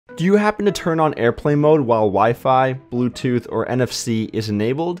Do you happen to turn on airplane mode while Wi-Fi, Bluetooth, or NFC is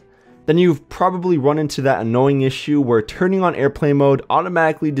enabled? Then you've probably run into that annoying issue where turning on airplane mode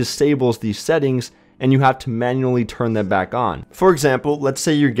automatically disables these settings and you have to manually turn them back on. For example, let's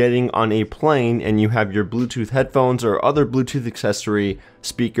say you're getting on a plane and you have your Bluetooth headphones or other Bluetooth accessory,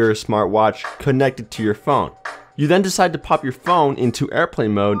 speaker, smartwatch connected to your phone. You then decide to pop your phone into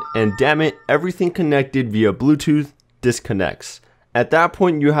airplane mode and damn it, everything connected via Bluetooth disconnects. At that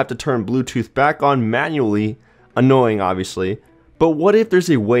point, you have to turn Bluetooth back on manually, annoying obviously, but what if there's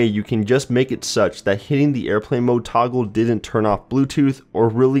a way you can just make it such that hitting the airplane mode toggle didn't turn off Bluetooth or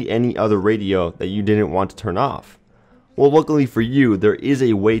really any other radio that you didn't want to turn off? Well, luckily for you, there is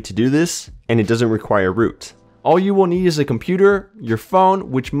a way to do this and it doesn't require root. All you will need is a computer, your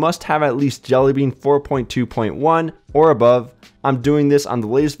phone, which must have at least Jelly Bean 4.2.1 or above. I'm doing this on the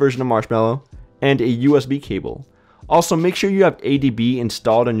latest version of Marshmallow, and a USB cable. Also, make sure you have ADB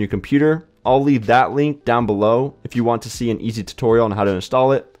installed on your computer. I'll leave that link down below if you want to see an easy tutorial on how to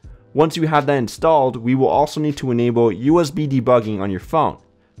install it. Once you have that installed, we will also need to enable USB debugging on your phone.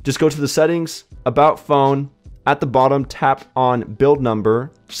 Just go to the settings, about phone, at the bottom tap on build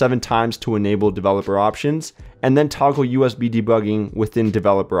number 7 times to enable developer options, and then toggle USB debugging within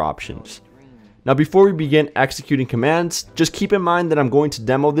developer options. Now before we begin executing commands, just keep in mind that I'm going to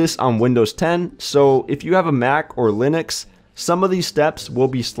demo this on Windows 10, so if you have a Mac or Linux, some of these steps will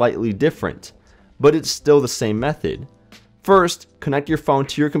be slightly different, but it's still the same method. First, connect your phone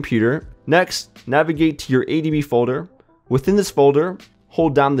to your computer. Next, navigate to your ADB folder. Within this folder,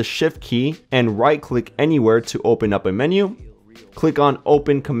 hold down the Shift key and right-click anywhere to open up a menu. Click on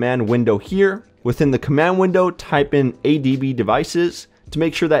Open Command Window here. Within the command window, type in ADB Devices to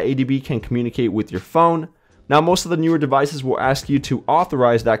make sure that ADB can communicate with your phone. Now, most of the newer devices will ask you to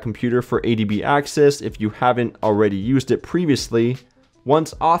authorize that computer for ADB access if you haven't already used it previously.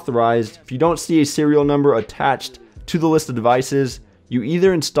 Once authorized, if you don't see a serial number attached to the list of devices, you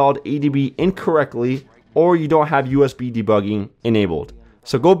either installed ADB incorrectly or you don't have USB debugging enabled.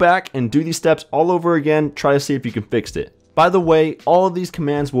 So go back and do these steps all over again, try to see if you can fix it. By the way, all of these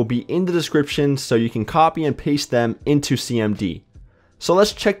commands will be in the description so you can copy and paste them into CMD. So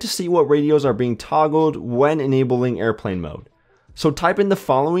let's check to see what radios are being toggled when enabling airplane mode. So type in the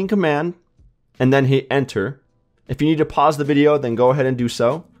following command and then hit enter. If you need to pause the video, then go ahead and do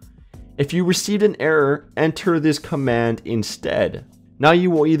so. If you received an error, enter this command instead. Now you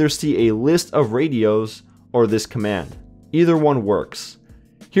will either see a list of radios or this command. Either one works.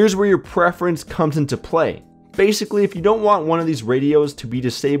 Here's where your preference comes into play. Basically, if you don't want one of these radios to be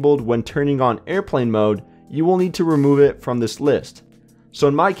disabled when turning on airplane mode, you will need to remove it from this list. So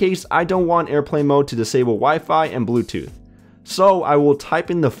in my case, I don't want airplane mode to disable Wi-Fi and Bluetooth. So I will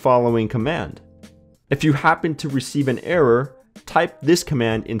type in the following command. If you happen to receive an error, type this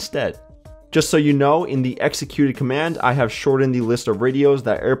command instead. Just so you know, in the executed command, I have shortened the list of radios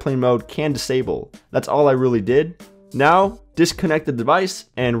that airplane mode can disable. That's all I really did. Now, disconnect the device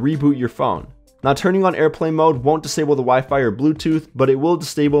and reboot your phone. Now, turning on airplane mode won't disable the Wi-Fi or Bluetooth, but it will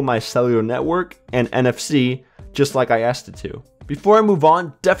disable my cellular network and NFC, just like I asked it to. Before I move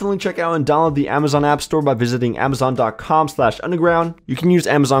on, definitely check out and download the Amazon App Store by visiting amazon.com/underground. You can use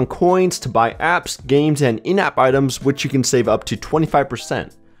Amazon coins to buy apps, games, and in-app items, which you can save up to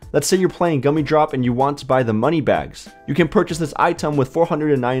 25%. Let's say you're playing Gummy Drop and you want to buy the money bags. You can purchase this item with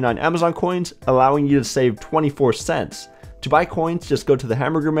 499 Amazon coins, allowing you to save 24 cents. To buy coins, just go to the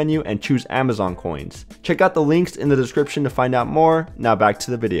hamburger menu and choose Amazon coins. Check out the links in the description to find out more. Now back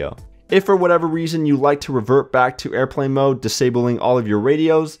to the video. If for whatever reason you like to revert back to airplane mode, disabling all of your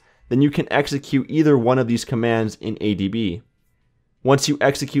radios, then you can execute either one of these commands in ADB. Once you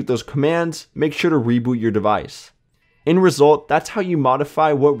execute those commands, make sure to reboot your device. In result, that's how you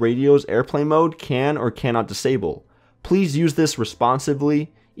modify what radios airplane mode can or cannot disable. Please use this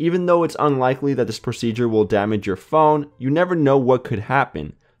responsibly. Even though it's unlikely that this procedure will damage your phone, you never know what could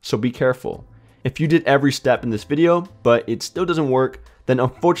happen, so be careful. If you did every step in this video, but it still doesn't work, then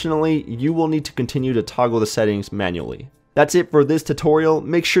unfortunately, you will need to continue to toggle the settings manually. That's it for this tutorial.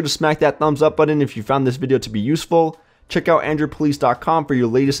 Make sure to smack that thumbs up button if you found this video to be useful. Check out AndroidPolice.com for your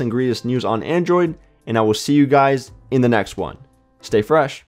latest and greatest news on Android, and I will see you guys in the next one. Stay fresh.